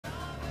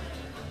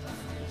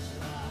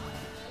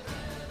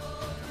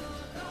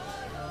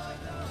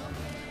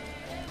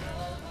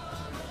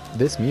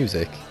this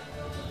music.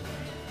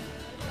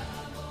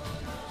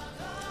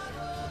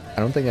 I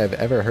don't think I've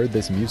ever heard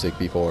this music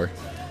before.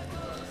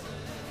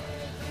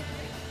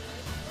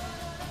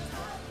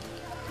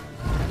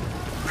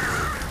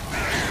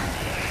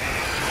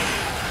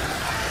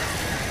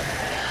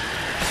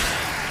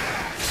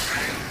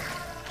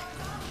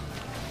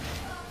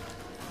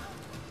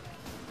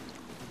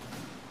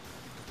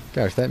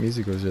 Gosh, that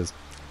music was just...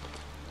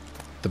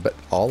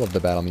 all of the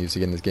battle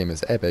music in this game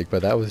is epic,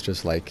 but that was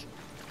just, like,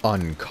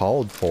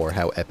 uncalled for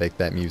how epic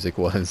that music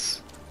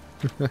was.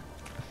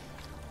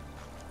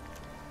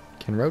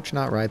 Can Roach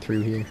not ride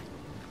through here?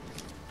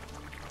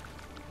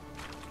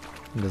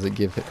 Does it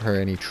give her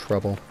any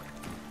trouble?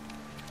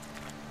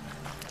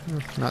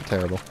 Not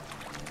terrible.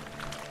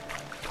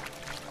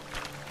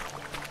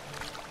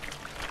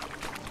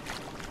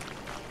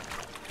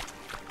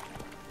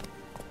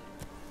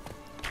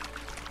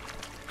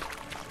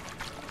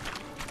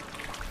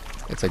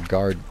 It's a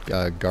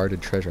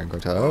guarded treasure. I'm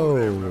going to...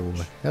 Oh,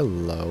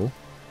 hello.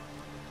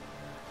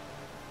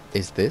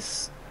 Is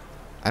this...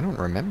 I don't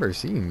remember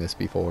seeing this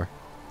before.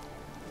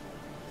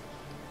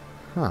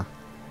 Huh.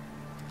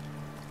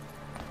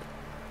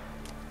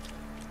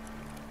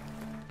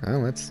 Well,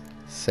 let's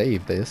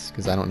save this,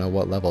 because I don't know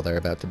what level they're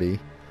about to be.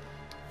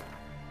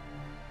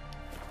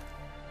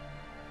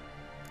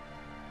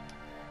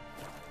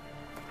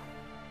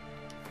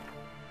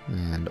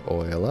 And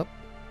oil up.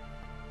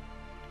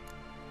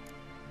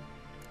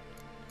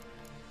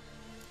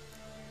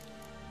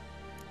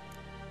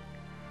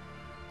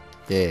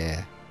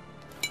 Yeah.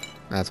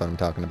 That's what I'm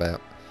talking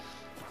about.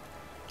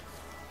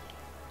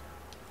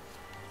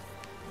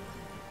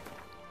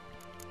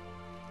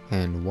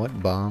 And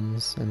what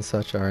bombs and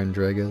such are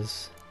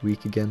Andregas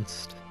weak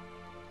against?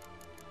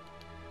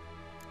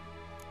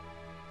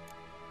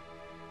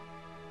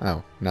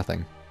 Oh,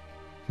 nothing.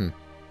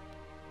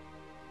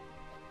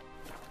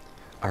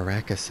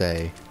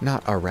 Arachise.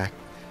 Not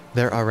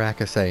They're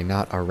Arachise,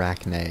 not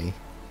Arachne.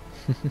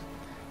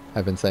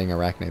 I've been saying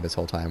Arachne this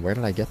whole time. Where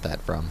did I get that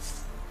from?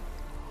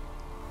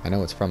 I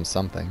know it's from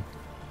something.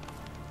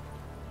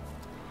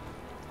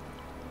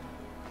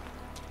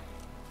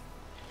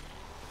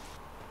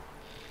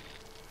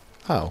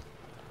 Oh.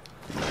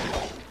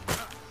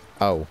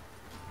 Oh.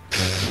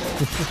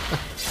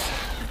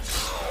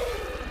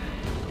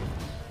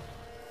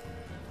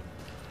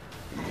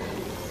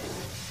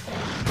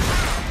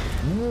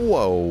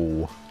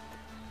 Whoa.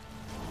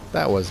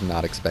 That was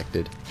not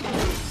expected.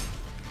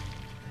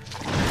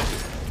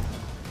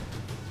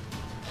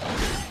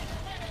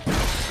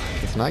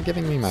 It's not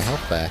giving me my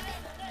health back.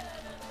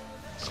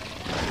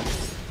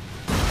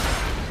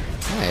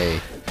 Hey.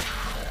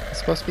 It's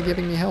supposed to be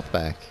giving me health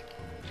back.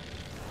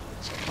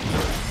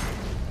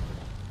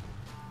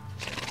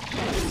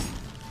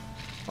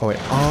 Oh, wait.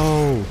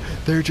 Oh,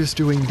 they're just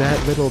doing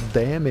that little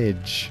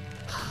damage.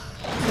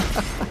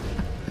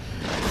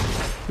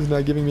 It's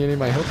not giving me any of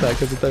my health back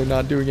because they're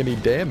not doing any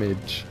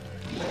damage.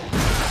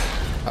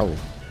 Oh,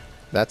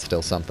 that's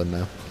still something,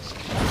 though.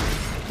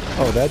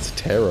 Oh, that's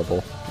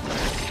terrible.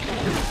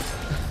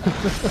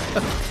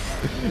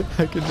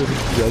 I could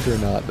just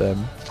juggernaut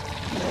them.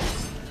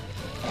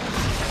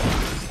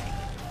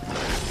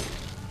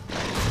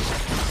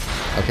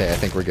 Okay, I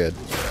think we're good.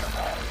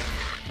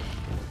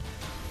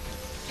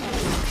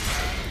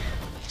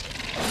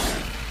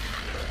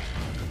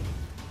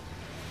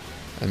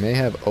 I may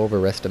have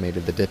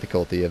overestimated the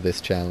difficulty of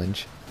this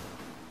challenge.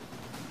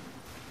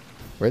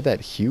 Where'd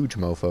that huge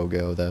mofo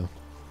go, though?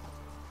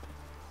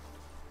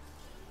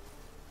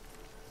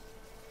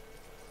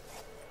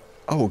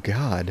 Oh,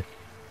 God.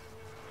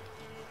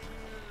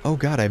 Oh,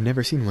 God, I've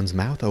never seen one's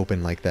mouth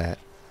open like that.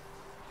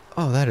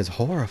 Oh, that is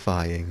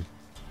horrifying.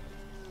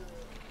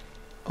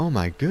 Oh,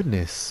 my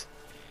goodness.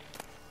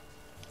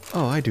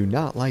 Oh, I do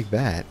not like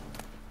that.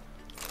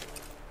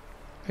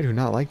 I do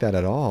not like that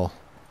at all.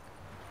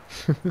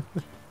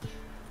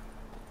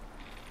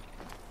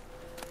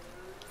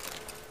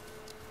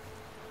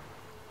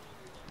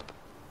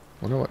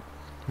 Wonder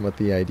what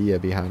the idea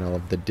behind all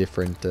of the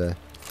different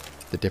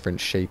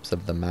shapes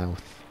of the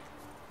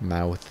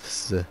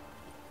mouths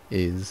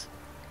is.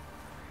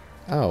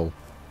 Oh,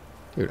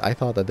 dude, I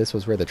thought that this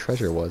was where the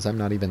treasure was. I'm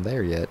not even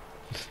there yet.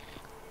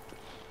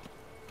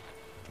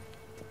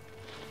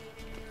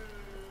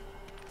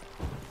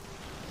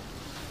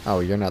 Oh,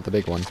 you're not the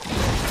big one.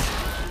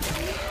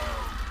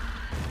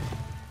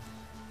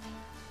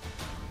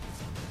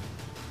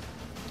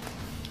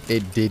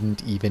 It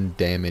didn't even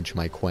damage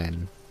my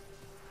Quen.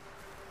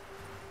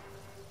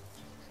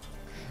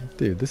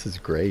 Dude, this is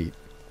great.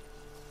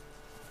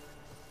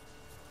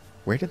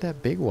 Where did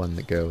that big one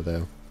go,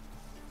 though?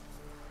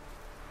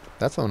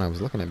 That's the one I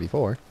was looking at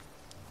before.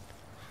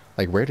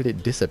 Like, where did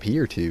it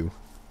disappear to?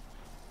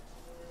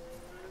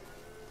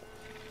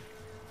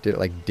 Did it,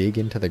 like, dig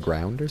into the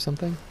ground or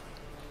something?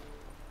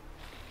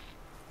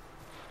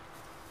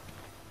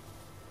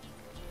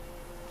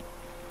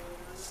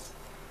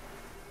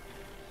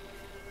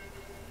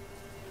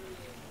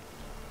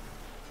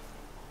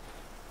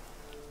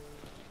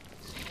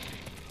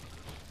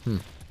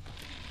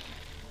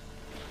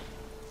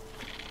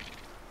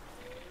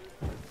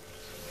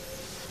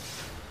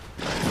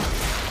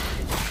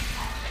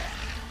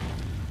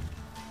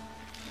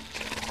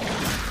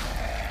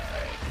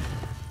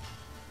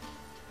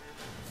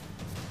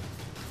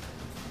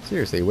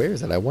 Seriously, where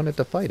is it? I wanted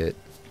to fight it.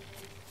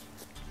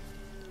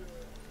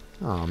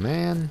 Aw,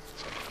 man.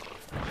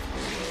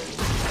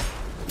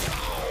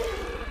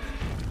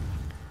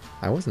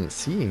 I wasn't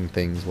seeing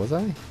things, was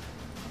I?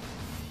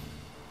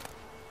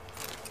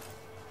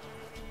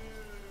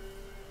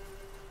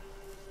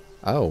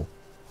 Oh.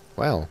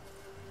 Well.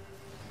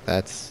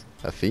 That's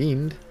a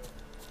fiend.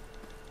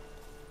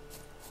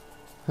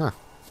 Huh.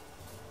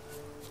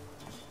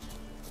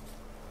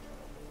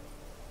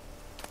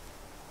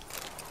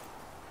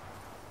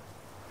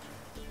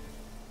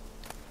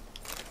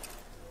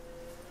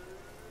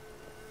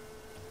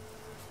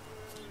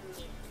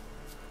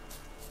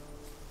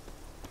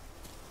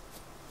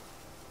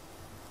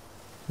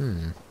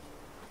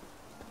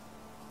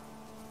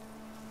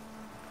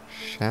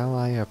 Shall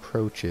I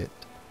approach it?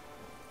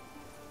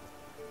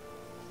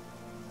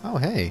 Oh,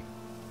 hey.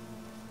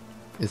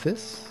 Is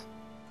this?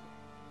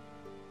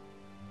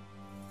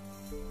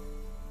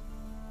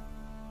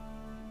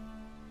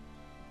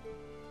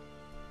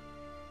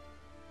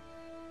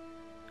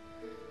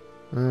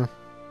 Huh.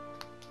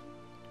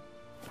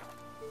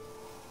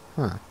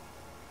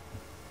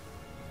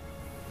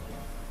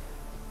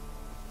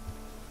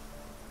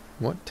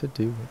 What to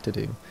do, what to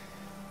do.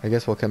 I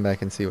guess we'll come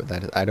back and see what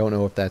that is. I don't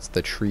know if that's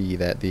the tree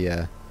that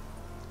the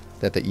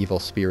evil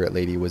spirit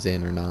lady was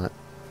in or not.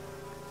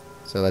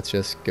 So let's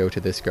just go to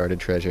this guarded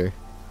treasure,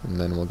 and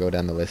then we'll go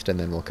down the list, and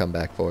then we'll come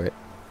back for it.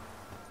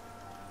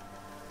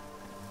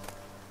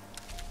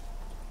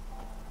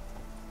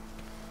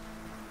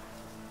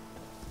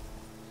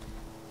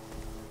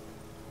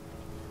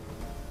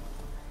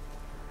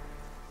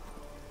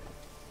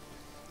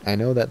 I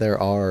know that there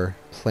are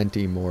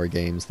plenty more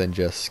games than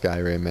just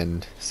Skyrim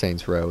and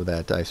Saints Row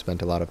that I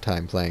spent a lot of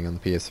time playing on the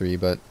PS3,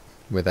 but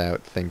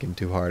without thinking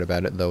too hard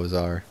about it, those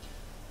are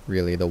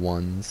really the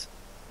ones.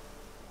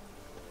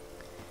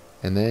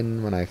 And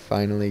then when I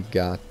finally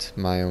got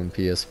my own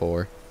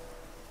PS4,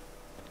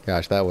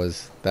 gosh, that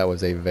was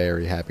a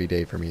very happy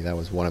day for me. That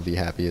was one of the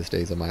happiest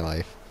days of my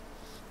life.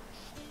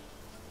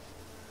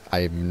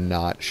 I'm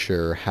not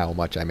sure how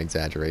much I'm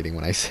exaggerating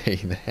when I say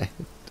that.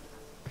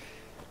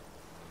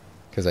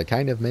 Because I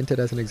kind of meant it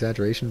as an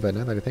exaggeration, but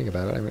now that I think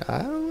about it, I mean,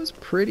 I was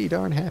pretty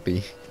darn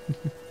happy.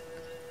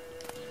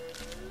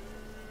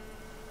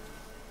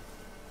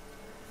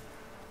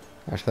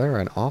 Gosh, there are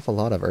an awful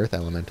lot of earth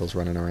elementals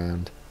running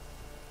around.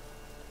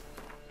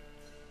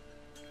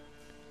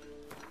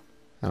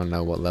 I don't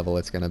know what level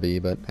it's going to be,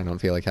 but I don't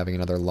feel like having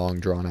another long,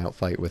 drawn-out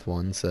fight with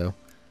one, so...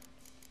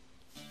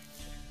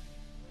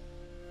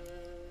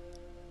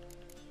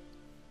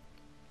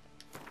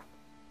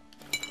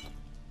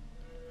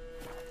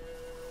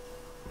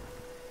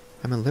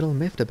 I'm a little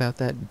miffed about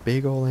that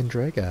big ol'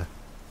 Andrega.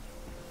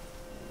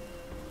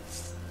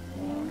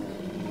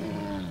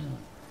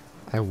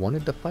 I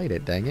wanted to fight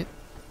it, dang it.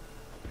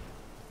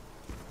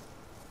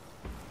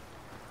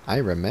 I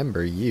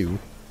remember you.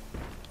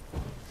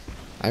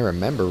 I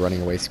remember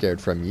running away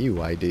scared from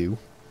you, I do.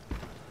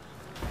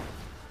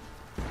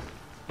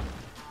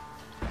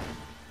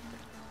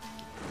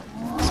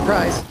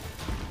 Surprise!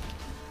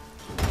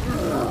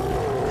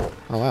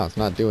 Oh wow, it's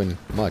not doing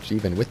much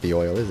even with the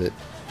oil, is it?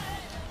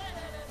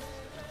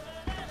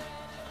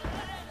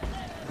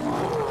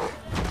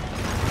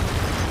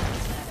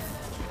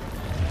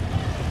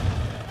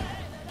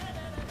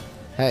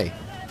 Hey.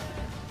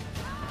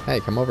 Hey,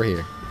 come over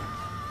here.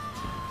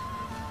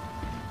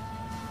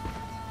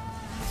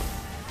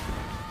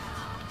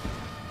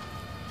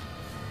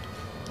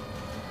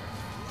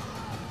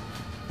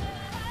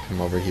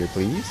 Come over here,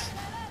 please.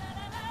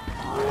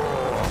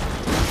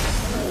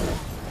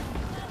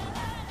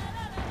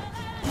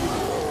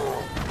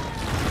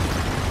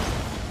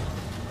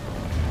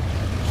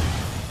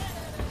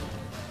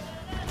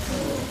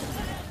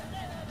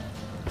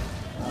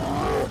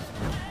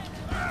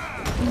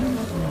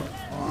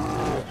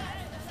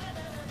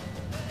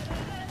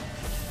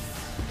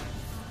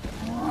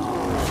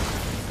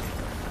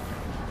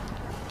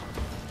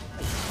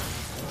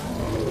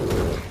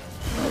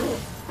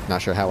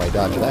 Not sure how I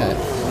dodged that.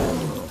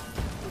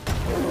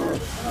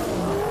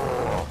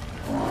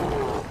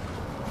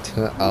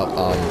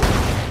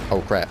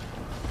 Oh crap.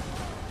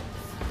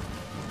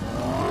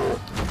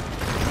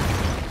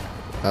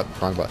 Oh,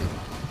 wrong button.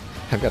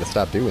 I've got to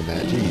stop doing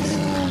that, jeez.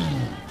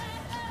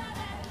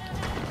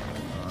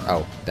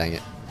 Oh, dang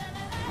it.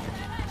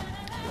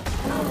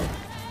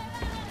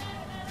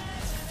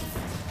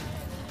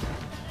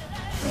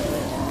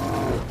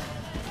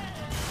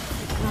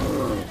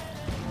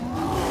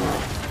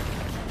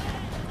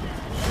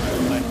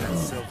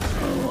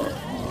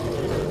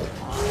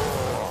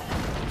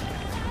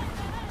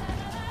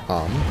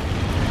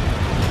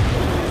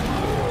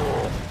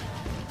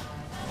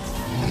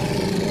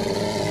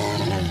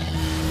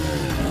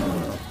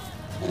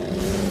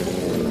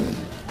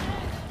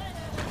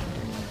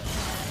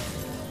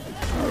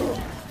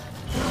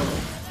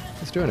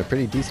 It's doing a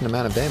pretty decent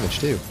amount of damage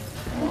too.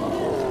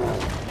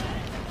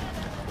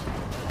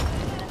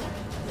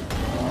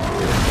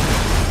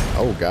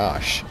 Oh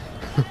gosh.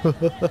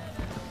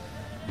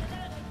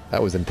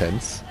 That was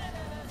intense.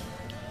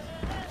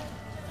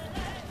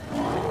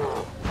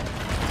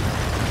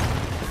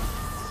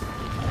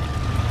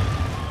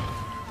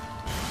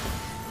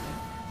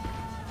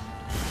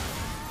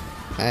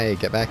 Hey,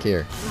 get back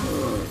here.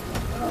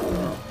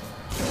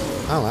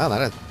 Oh wow,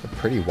 that has a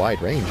pretty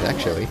wide range,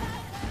 actually.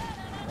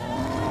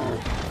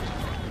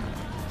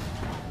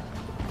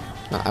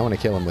 Oh, I want to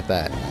kill him with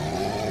that.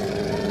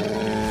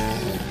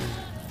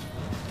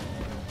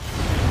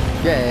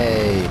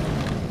 Yay!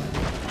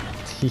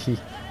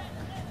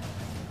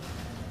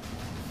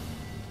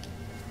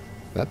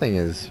 That thing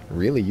is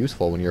really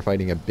useful when you're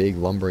fighting a big,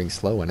 lumbering,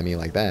 slow enemy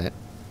like that.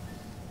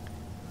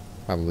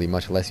 Probably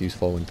much less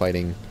useful when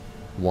fighting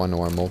one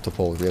or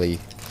multiple really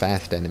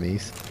fast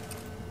enemies.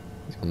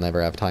 You'll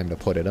never have time to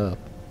put it up.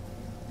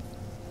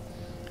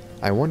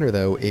 I wonder,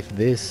 though, if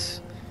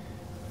this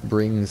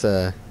brings,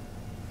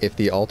 if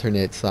the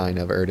alternate sign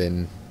of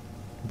Erden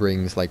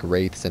brings, like,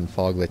 wraiths and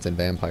foglets and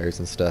vampires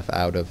and stuff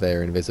out of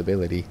their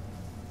invisibility.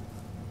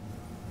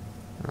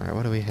 Alright,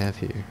 what do we have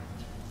here?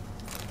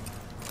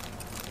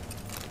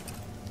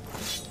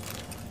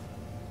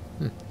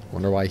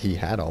 Wonder why he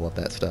had all of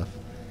that stuff.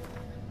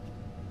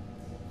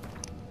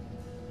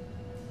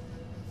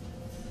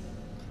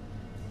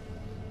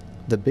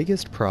 The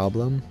biggest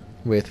problem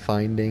with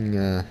finding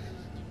a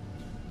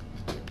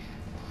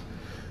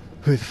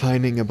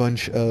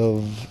bunch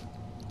of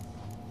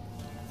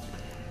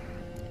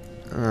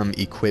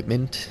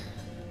equipment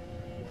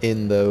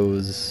in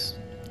those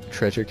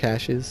treasure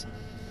caches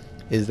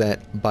is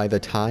that by the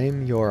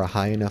time you're a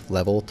high enough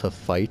level to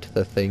fight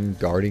the thing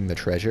guarding the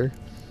treasure,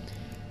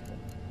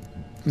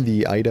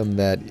 the item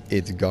that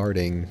it's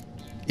guarding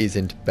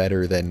isn't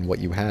better than what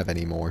you have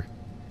anymore.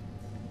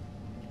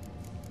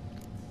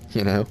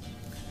 You know?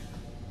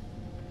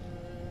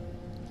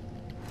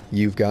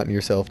 You've gotten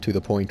yourself to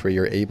the point where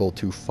you're able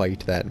to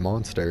fight that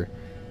monster,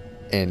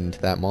 and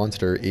that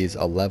monster is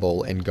a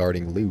level and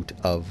guarding loot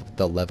of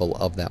the level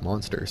of that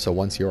monster. So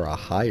once you're a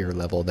higher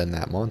level than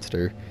that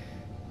monster,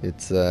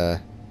 it's, you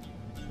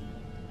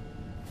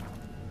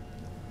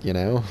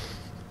know?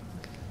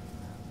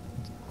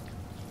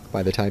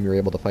 By the time you're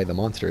able to fight the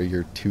monster,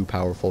 you're too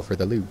powerful for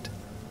the loot.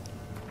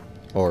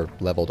 Or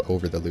leveled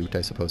over the loot,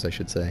 I suppose I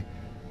should say.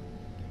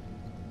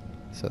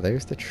 So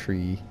there's the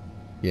tree.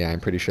 Yeah, I'm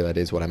pretty sure that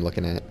is what I'm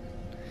looking at.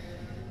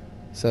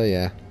 So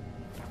yeah.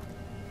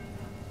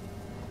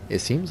 It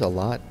seems a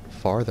lot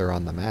farther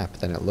on the map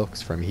than it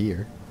looks from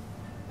here.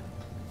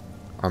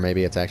 Or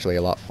maybe it's actually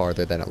a lot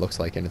farther than it looks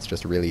like and it's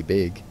just really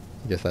big.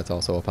 I guess that's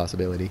also a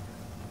possibility.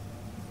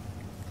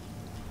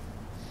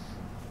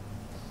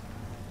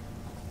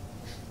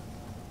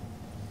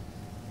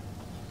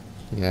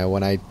 Yeah,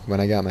 when I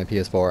got my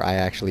PS4, I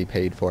actually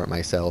paid for it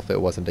myself. It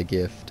wasn't a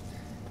gift.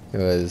 It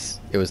was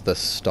the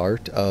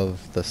start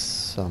of the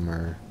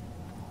summer.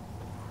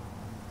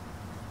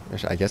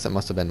 I guess it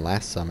must have been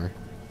last summer.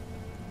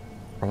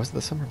 Or was it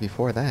the summer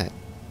before that?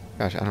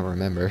 Gosh, I don't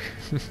remember.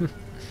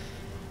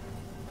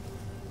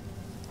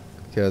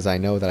 Because I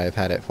know that I've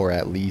had it for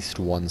at least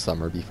one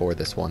summer before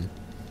this one.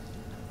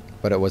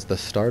 But it was the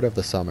start of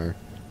the summer.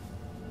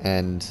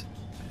 And...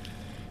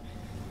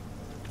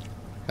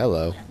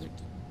 hello.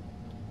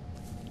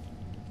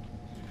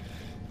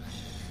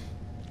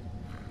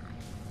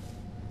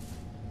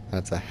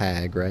 That's a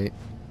hag, right?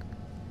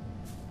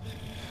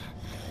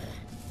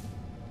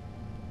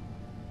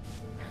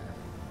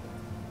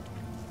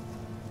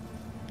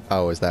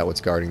 Oh, is that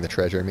what's guarding the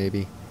treasure,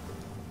 maybe?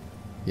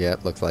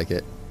 Yep, looks like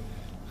it.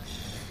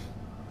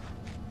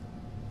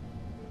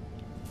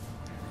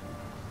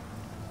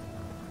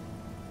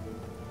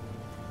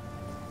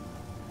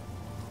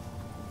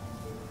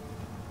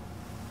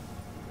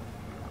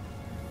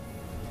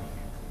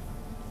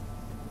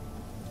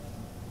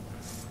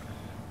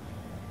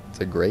 It's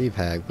a grave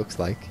hag, looks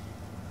like.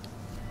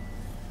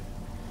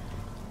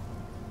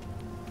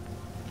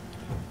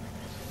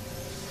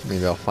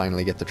 Maybe I'll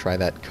finally get to try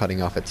that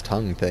cutting off its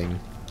tongue thing.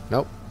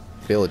 Nope.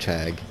 Village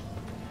hag.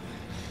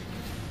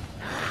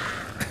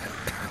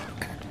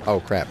 Oh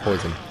crap,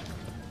 poison.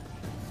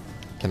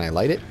 Can I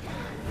light it?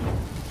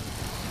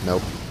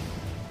 Nope.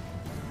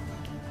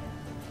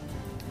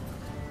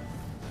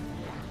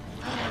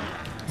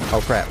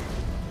 Oh crap.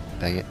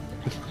 Dang it.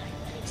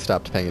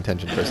 Stopped paying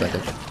attention for a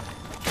second.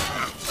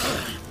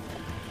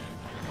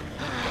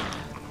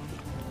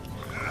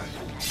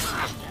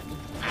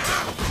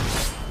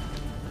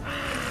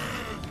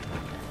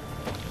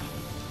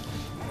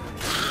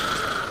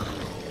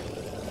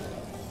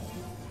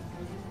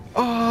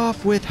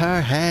 Off with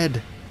her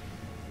head!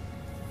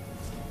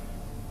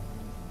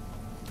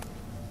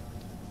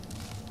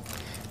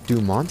 Do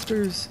the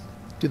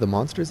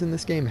monsters in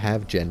this game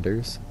have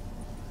genders?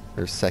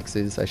 Or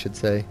sexes, I should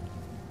say.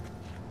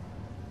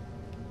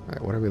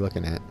 Alright, what are we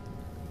looking at?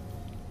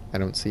 I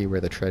don't see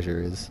where the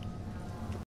treasure is.